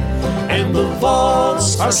 and the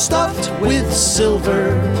vaults are stuffed with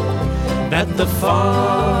silver that the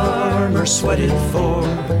farmer sweated for.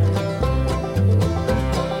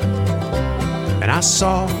 And I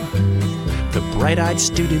saw the bright-eyed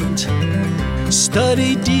student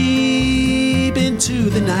study deep into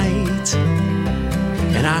the night,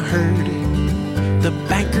 And I heard the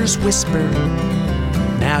bankers whisper,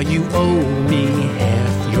 now you owe me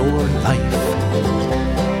half your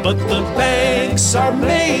life. But the banks are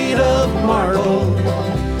made of marble,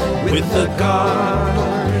 with a guard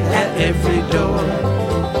at every door.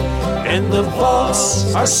 And the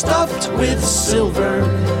vaults are stuffed with silver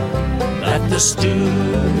that the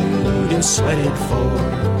students sweated for.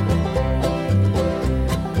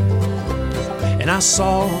 And I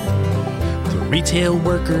saw the retail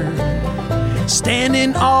worker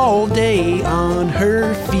standing all day on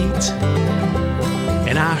her feet.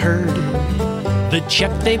 And I heard the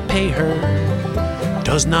check they pay her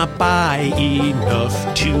does not buy enough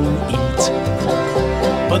to eat.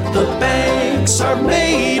 But the banks are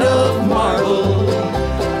made of marble,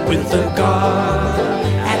 with a guard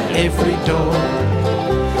at every door.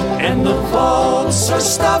 And the vaults are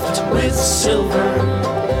stuffed with silver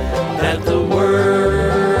that the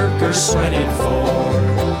workers sweated for.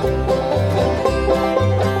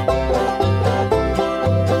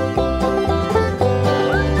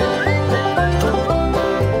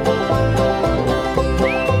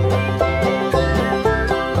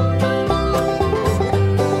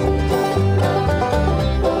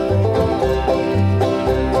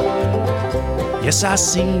 Yes, I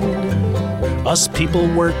seen us people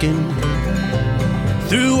working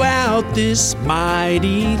throughout this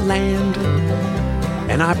mighty land,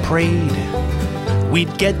 and I prayed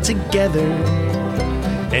we'd get together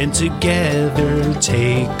and together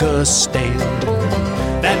take a stand,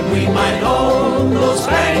 that we might own those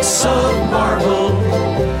banks of marble,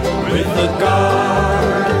 with a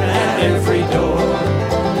guard at every door.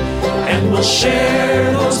 And we'll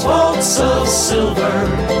share those vaults of silver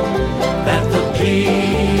that the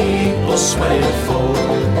people sweated for.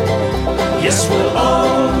 Yes, we'll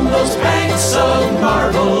own those banks of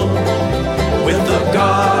marble, with a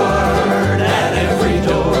guard at every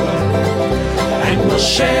door. And we'll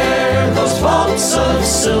share those vaults of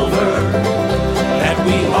silver that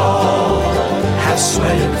we all have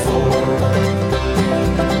sweated for.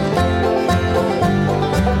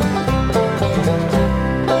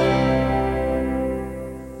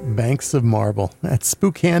 Banks of Marble. That's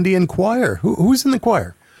Spook, Handy, and Choir. Who's in the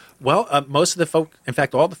choir? Well, most of the folk, in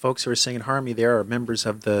fact, all the folks who are singing harmony there are members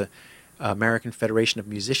of the American Federation of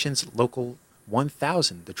Musicians, Local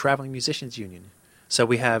 1000, the Traveling Musicians Union. So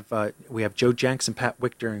we have Joe Jenks and Pat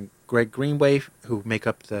Wichter and Greg Greenway, who make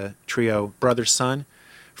up the trio Brother Son.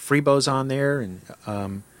 Freebo's on there, and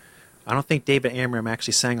I don't think David Amram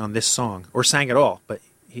actually sang on this song, or sang at all, but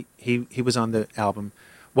he was on the album.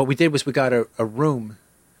 What we did was we got a room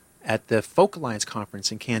at the Folk Alliance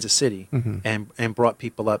conference in Kansas City, and brought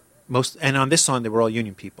people up. And on this song, they were all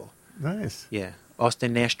union people. Nice. Yeah.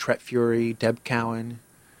 Austin Nash, Tret Fury, Deb Cowan,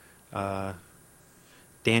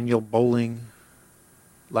 Daniel Bowling.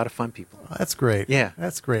 A lot of fun people. Oh, that's great. Yeah.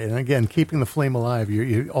 That's great. And again, keeping the flame alive.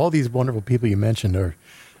 You all these wonderful people you mentioned are,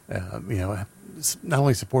 not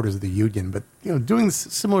only supporters of the union, but doing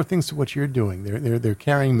similar things to what you're doing. They're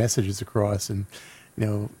carrying messages across, and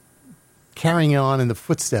carrying on in the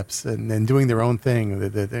footsteps and doing their own thing.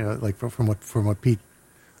 Like from what Pete,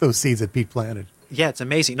 those seeds that Pete planted. Yeah, it's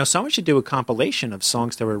amazing. Someone should do a compilation of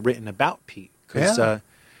songs that were written about Pete, because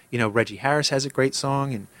Reggie Harris has a great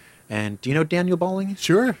song, and do you know Daniel Bowling?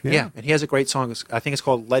 Sure. Yeah. And he has a great song. I think it's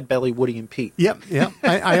called Lead Belly, Woody, and Pete. Yep.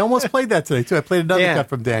 I almost played that today too. I played another cut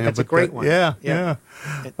from Daniel. That's a great one. Yeah.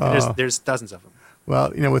 There's dozens of them.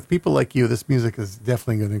 Well, with people like you, this music is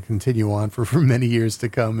definitely going to continue on for many years to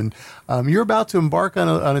come. And you're about to embark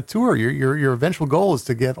on a tour. Your eventual goal is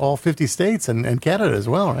to get all 50 states and Canada as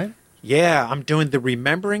well, right? Yeah, I'm doing the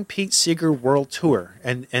Remembering Pete Seeger World Tour,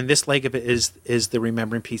 and this leg of it is the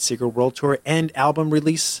Remembering Pete Seeger World Tour and album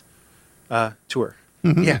release tour.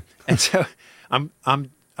 Mm-hmm. Yeah, and so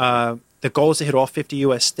the goal is to hit all 50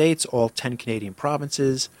 U.S. states, all 10 Canadian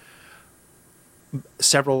provinces,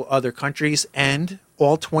 several other countries, and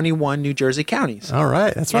all 21 New Jersey counties. All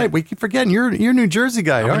right, that's right. We keep forgetting you're a New Jersey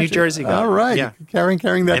guy. I'm a New Jersey guy. All right, yeah. Carrying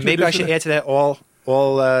that. And maybe I should add to that all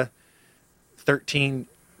 13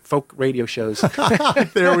 folk radio shows.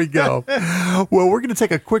 There we go. Well, we're going to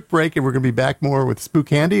take a quick break, and we're going to be back more with Spook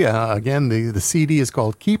Handy. Again, the CD is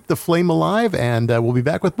called Keep the Flame Alive, and we'll be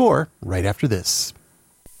back with more right after this.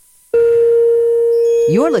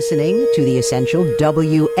 You're listening to the essential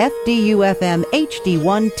WFDU-FM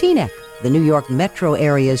HD1 Teaneck, the New York metro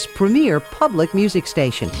area's premier public music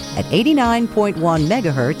station at 89.1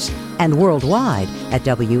 megahertz and worldwide at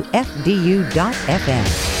WFDU.FM.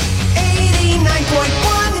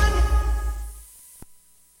 89.1.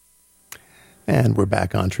 And we're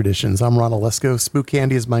back on Traditions. I'm Ron Olesko. Spook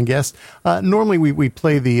Candy is my guest. Normally, we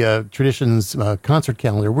play the Traditions concert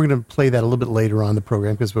calendar. We're going to play that a little bit later on the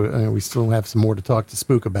program because we still have some more to talk to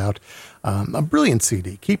Spook about. A brilliant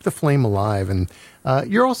CD, Keep the Flame Alive. And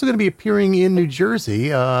you're also going to be appearing in New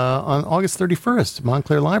Jersey on August 31st,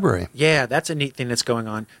 Montclair Library. Yeah, that's a neat thing that's going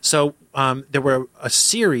on. So there were a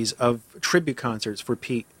series of tribute concerts for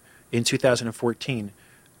Pete in 2014.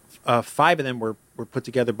 5 of them were put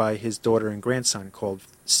together by his daughter and grandson called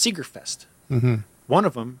Seegerfest. Mm-hmm. One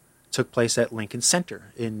of them took place at Lincoln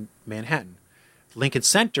Center in Manhattan. Lincoln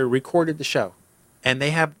Center recorded the show, and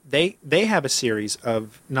they have a series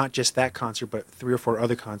of not just that concert but 3 or 4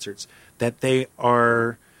 other concerts that they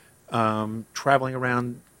are traveling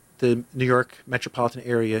around the New York metropolitan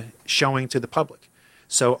area showing to the public.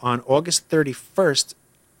 So on August 31st,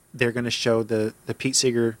 they're going to show the Pete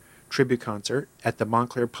Seeger tribute concert at the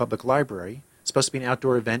Montclair Public Library. It's supposed to be an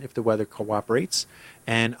outdoor event if the weather cooperates,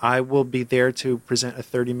 and I will be there to present a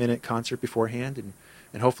 30-minute concert beforehand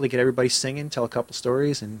and hopefully get everybody singing, tell a couple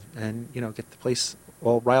stories, and get the place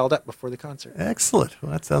all riled up before the concert. Excellent.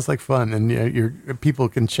 Well, that sounds like fun. And your people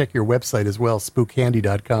can check your website as well,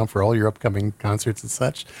 spookhandy.com, for all your upcoming concerts and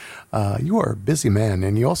such. You are a busy man,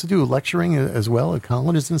 and you also do lecturing as well at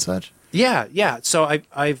colleges and such? Yeah. So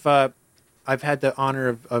I've had the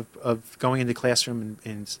honor of going into classroom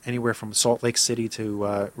in anywhere from Salt Lake City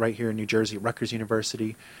to right here in New Jersey, Rutgers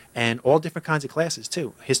University, and all different kinds of classes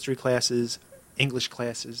too. History classes, English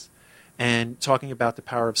classes, and talking about the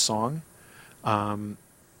power of song.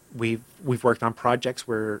 We've worked on projects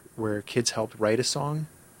where kids helped write a song,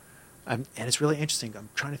 and it's really interesting. I'm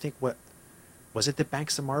trying to think, what was it? The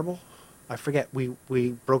Banks of Marble? I forget. We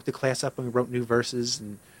broke the class up and we wrote new verses,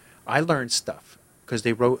 and I learned stuff because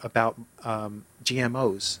they wrote about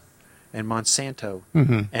GMOs and Monsanto,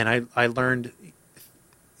 mm-hmm. and I learned,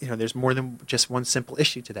 there's more than just one simple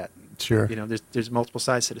issue to that. Sure. There's multiple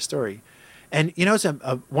sides to the story, and it's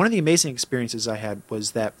one of the amazing experiences I had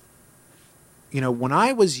was that, when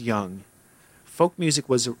I was young, folk music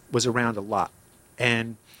was around a lot,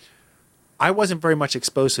 and I wasn't very much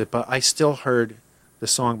exposed to it, but I still heard the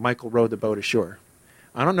song "Michael Rowed the Boat Ashore."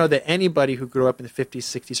 I don't know that anybody who grew up in the 50s,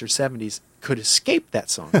 60s, or 70s could escape that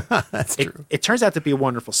song. That's true. It turns out to be a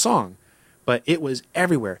wonderful song, but it was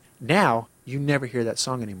everywhere. Now, you never hear that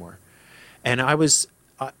song anymore. And I was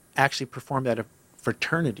actually performed at a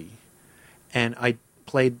fraternity, and I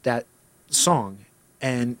played that song.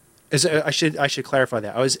 And I should clarify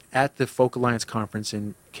that. I was at the Folk Alliance conference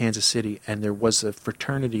in Kansas City, and there was a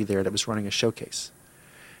fraternity there that was running a showcase.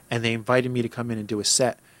 And they invited me to come in and do a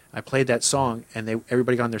set. I played that song, and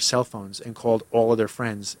everybody got on their cell phones and called all of their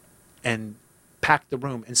friends and packed the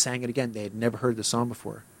room and sang it again. They had never heard the song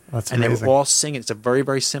before. That's and amazing. They were all singing. It's a very,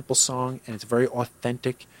 very simple song, and it's very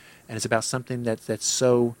authentic, and it's about something that's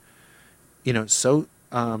so,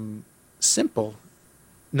 simple.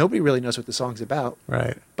 Nobody really knows what the song's about,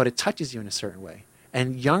 right? But it touches you in a certain way.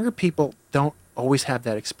 And younger people don't always have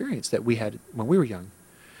that experience that we had when we were young.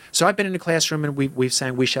 So I've been in the classroom, and we've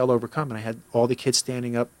sang "We Shall Overcome," and I had all the kids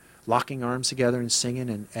standing up, locking arms together and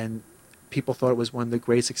singing, and people thought it was one of the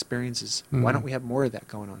greatest experiences. Mm-hmm. Why don't we have more of that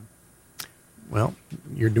going on? Well,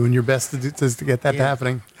 you're doing your best to get that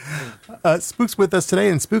happening. Spook's with us today,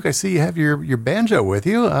 and Spook, I see you have your banjo with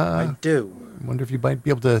you. I do. I wonder if you might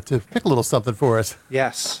be able to pick a little something for us.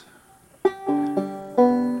 Yes.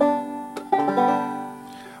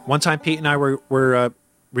 One time, Pete and I were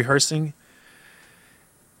rehearsing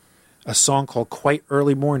a song called "Quite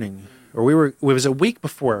Early Morning." Or it was a week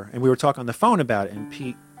before, and we were talking on the phone about it, and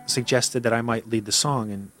Pete suggested that I might lead the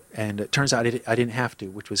song, and it turns out I didn't have to,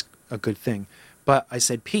 which was a good thing. But I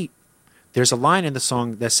said, Pete, there's a line in the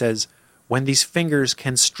song that says, "When these fingers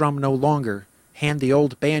can strum no longer, hand the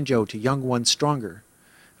old banjo to young ones stronger."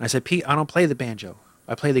 And I said, Pete, I don't play the banjo.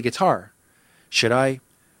 I play the guitar. Should I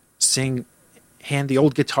sing "Hand the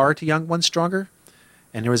old guitar to young ones stronger"?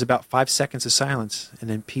 And there was about 5 seconds of silence, and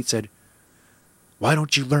then Pete said, "Why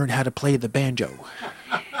don't you learn how to play the banjo?"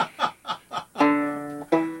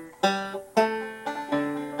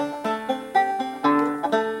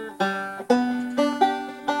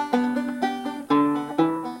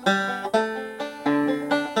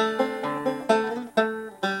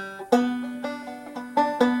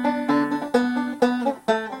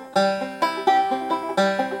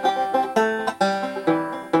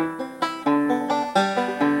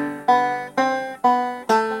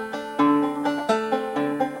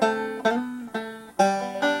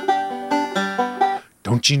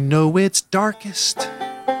 Don't you know it's darkest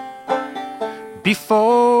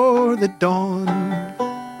before the dawn?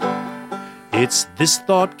 It's this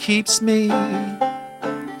thought keeps me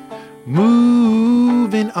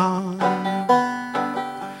moving on.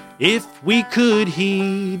 If we could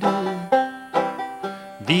heed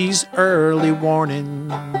these early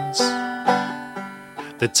warnings,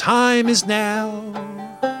 the time is now,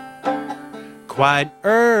 quite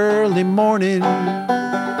early morning.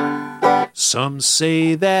 Some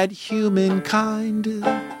say that humankind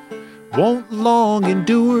won't long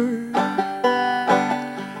endure,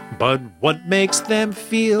 but what makes them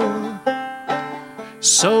feel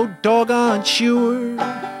so doggone sure?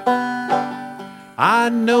 I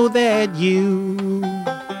know that you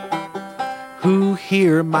who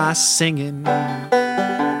hear my singing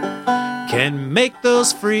can make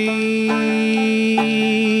those freedom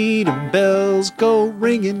bells go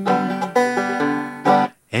ringing.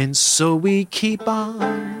 And so we keep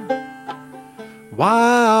on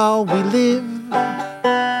while we live,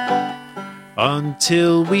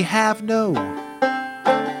 until we have no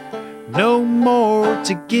more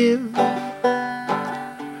to give.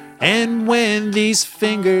 And when these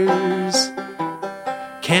fingers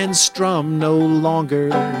can strum no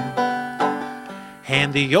longer,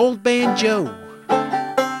 hand the old banjo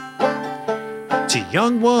to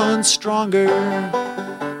young ones stronger.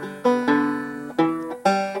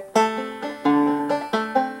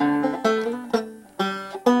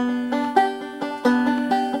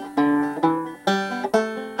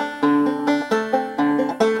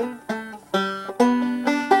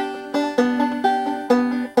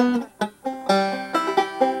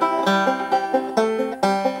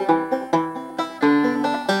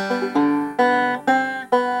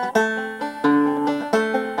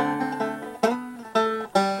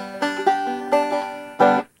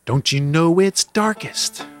 Don't you know it's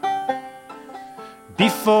darkest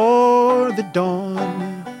before the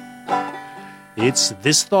dawn? It's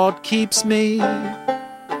this thought keeps me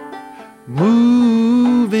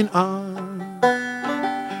moving on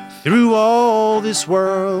through all this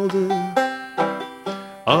world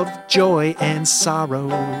of joy and sorrow.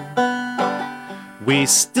 We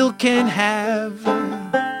still can have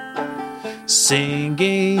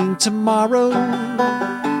singing tomorrow.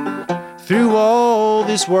 Through all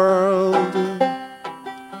this world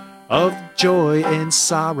of joy and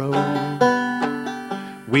sorrow,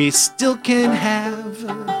 we still can have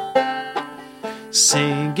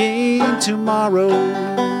singing tomorrow.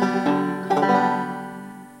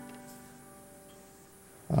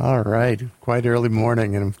 All right. Quite early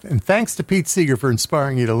morning. And thanks to Pete Seeger for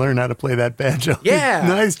inspiring you to learn how to play that banjo. Yeah.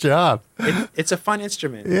 Nice job. It's a fun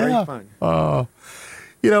instrument. Yeah. Very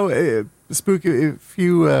fun. Spook, if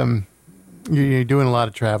you're doing a lot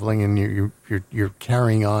of traveling and you're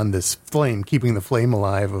carrying on this flame, keeping the flame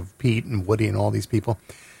alive of Pete and Woody and all these people.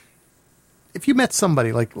 If you met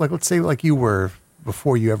somebody like let's say like you were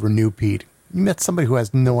before you ever knew Pete, you met somebody who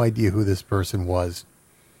has no idea who this person was.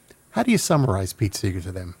 How do you summarize Pete Seeger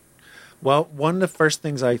to them? Well, one of the first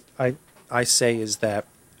things I say is that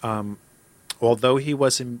although he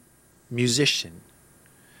was a musician,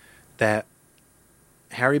 that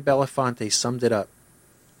Harry Belafonte summed it up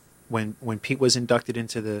when Pete was inducted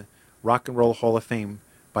into the Rock and Roll Hall of Fame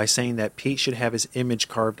by saying that Pete should have his image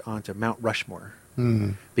carved onto Mount Rushmore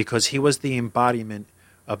because he was the embodiment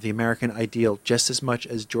of the American ideal just as much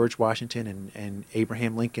as George Washington and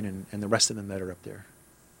Abraham Lincoln and the rest of them that are up there.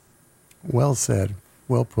 Well said.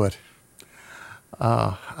 Well put.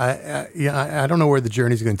 I don't know where the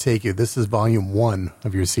journey's going to take you. This is volume 1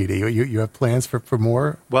 of your CD. You have plans for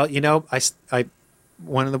more? Well, I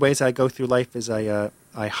one of the ways I go through life is I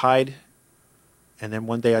hide, and then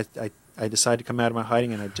one day I decide to come out of my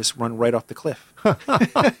hiding and I just run right off the cliff.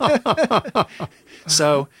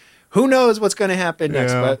 So who knows what's going to happen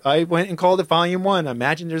next? Yeah. But I went and called it Volume 1. I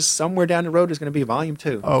imagine there's somewhere down the road there's going to be Volume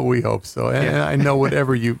 2. Oh, we hope so. And I know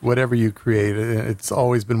whatever you create, it's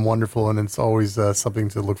always been wonderful, and it's always something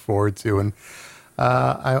to look forward to. And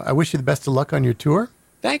I wish you the best of luck on your tour.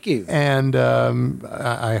 Thank you. And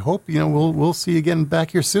I hope we'll see you again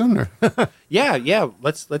back here sooner. Yeah.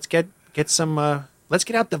 Let's get some. Let's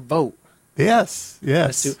get out the vote. Yes.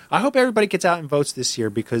 I hope everybody gets out and votes this year,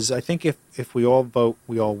 because I think if we all vote,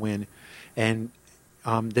 we all win. And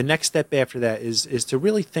the next step after that is to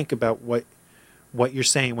really think about what you're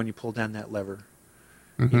saying when you pull down that lever.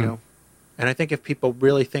 Mm-hmm. And I think if people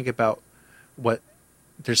really think about what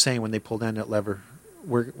they're saying when they pull down that lever,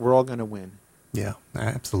 we're all going to win. Yeah,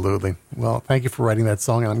 absolutely. Well, thank you for writing that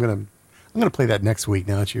song. I'm gonna play that next week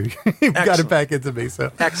now that you've got it back into me. So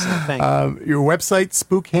excellent, thank you. Your website,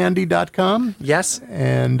 spookhandy.com? Yes.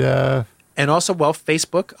 And And also,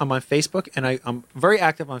 Facebook. I'm on Facebook, and I'm very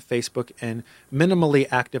active on Facebook and minimally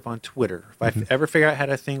active on Twitter. If I ever figure out how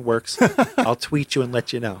that thing works, I'll tweet you and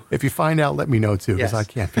let you know. If you find out, let me know, too, because Yes. I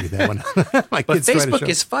can't figure that one out. But Facebook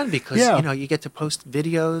is fun because, you get to post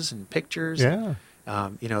videos and pictures. Yeah.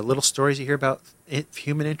 Little stories you hear about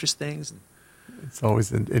human interest things. It's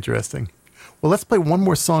always interesting. Well, let's play one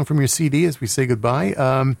more song from your CD as we say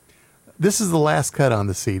goodbye. This is the last cut on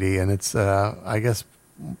the CD, and it's, I guess,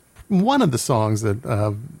 one of the songs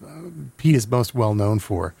that Pete is most well known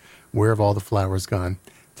for, Where Have All the Flowers Gone?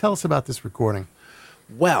 Tell us about this recording.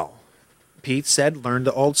 Well, Pete said, learn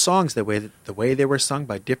the old songs the way they were sung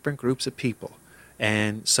by different groups of people.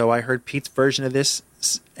 And so I heard Pete's version of this,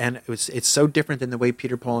 and it's so different than the way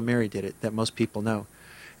Peter, Paul, and Mary did it that most people know.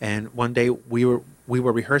 And one day we were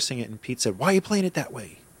rehearsing it, and Pete said, "Why are you playing it that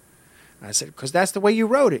way?" And I said, "Because that's the way you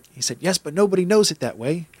wrote it." He said, "Yes, but nobody knows it that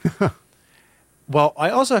way." Well, I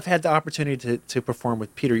also have had the opportunity to perform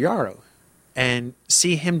with Peter Yarrow and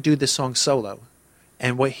see him do the song solo.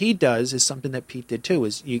 And what he does is something that Pete did too,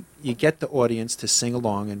 is you get the audience to sing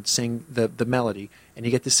along and sing the melody, and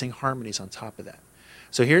you get to sing harmonies on top of that.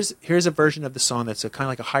 So here's a version of the song that's kind of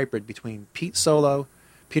like a hybrid between Pete solo,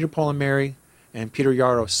 Peter, Paul, and Mary, and Peter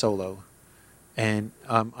Yarrow solo. And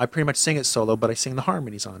I pretty much sing it solo, but I sing the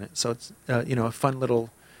harmonies on it. So it's a fun little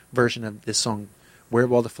version of this song, Where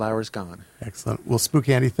Have All the Flowers Gone? Excellent. Well, Spook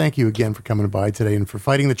Andy, thank you again for coming by today and for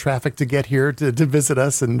fighting the traffic to get here to visit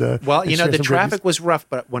us. And the traffic was rough,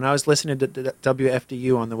 but when I was listening to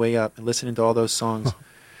WFDU on the way up and listening to all those songs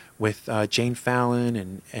with Jane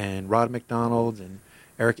Fallon and Rod McDonald and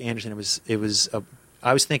Eric Anderson,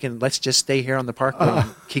 I was thinking, let's just stay here on the parkway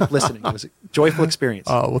and keep listening. It was a joyful experience.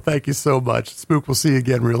 Oh, well, thank you so much. Spook, we'll see you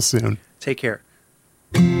again real soon. Take care.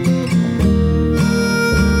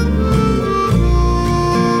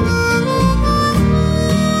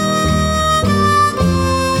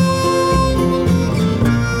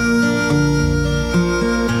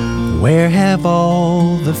 Where have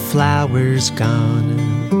all the flowers gone?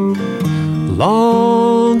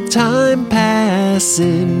 Long time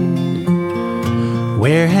passing.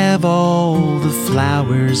 Where have all the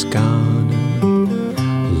flowers gone?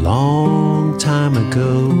 Long time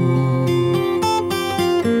ago.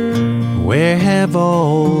 Where have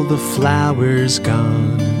all the flowers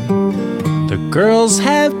gone? The girls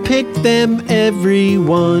have picked them, every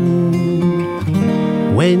one.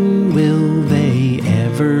 When will they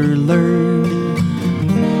ever learn?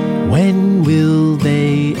 When will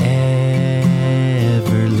they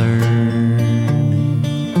ever learn?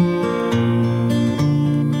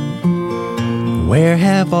 Where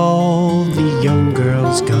have all the young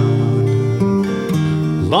girls gone?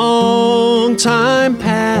 Long time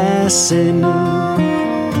passing.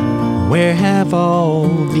 Where have all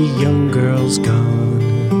the young girls gone?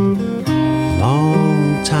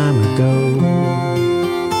 Long time ago.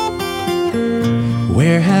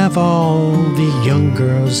 Where have all the young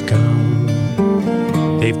girls gone?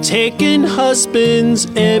 They've taken husbands,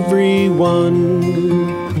 every one.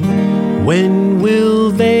 When will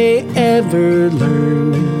they ever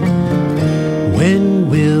learn? When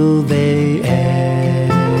will they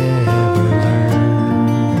ever learn?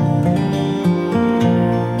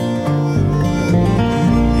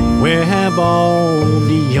 And where have all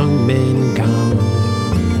the young men gone?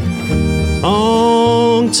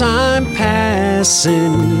 Long time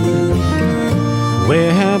passing.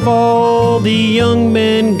 Where have all the young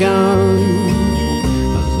men gone?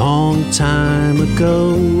 A long time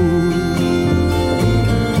ago.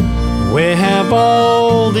 Where have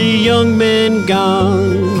all the young men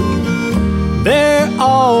gone? They're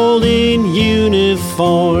all in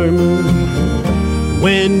uniform.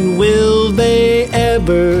 When will they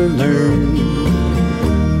ever learn?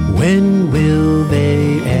 When will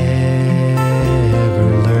they ever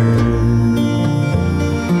learn?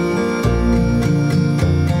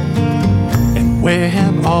 And where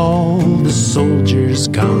have all the soldiers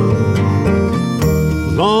gone?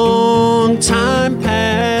 Long time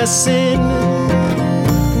passing.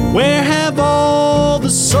 Where have all the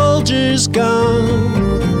soldiers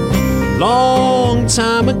gone? Long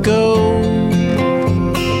time ago.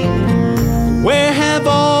 Where have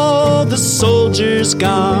all the soldiers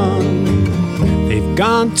gone? They've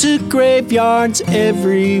gone to graveyards,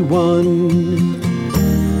 everyone.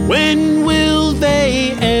 When will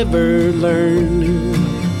they ever learn?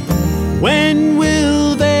 When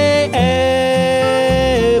will they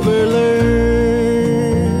ever learn?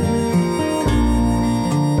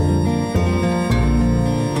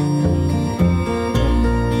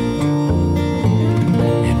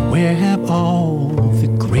 And where have all the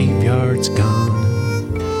graveyards gone?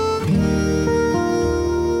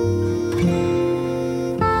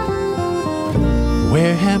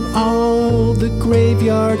 Where have all the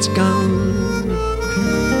graveyards gone?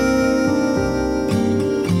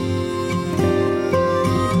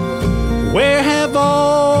 Where have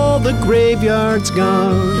all the graveyards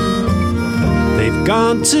gone? They've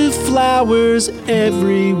gone to flowers,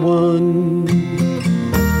 everyone.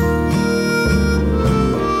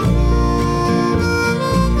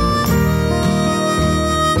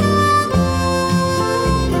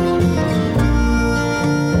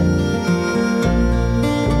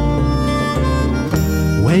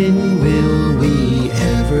 When will we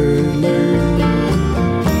ever learn?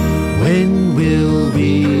 When will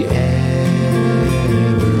we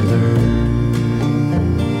ever learn?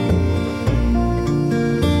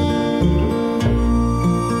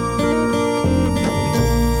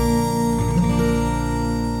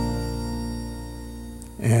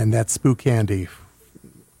 And that's Spook Candy.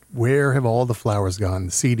 Where have all the flowers gone?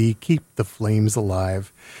 The CD, Keep the Flames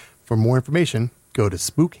Alive. For more information, go to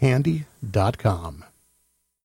spookhandy.com.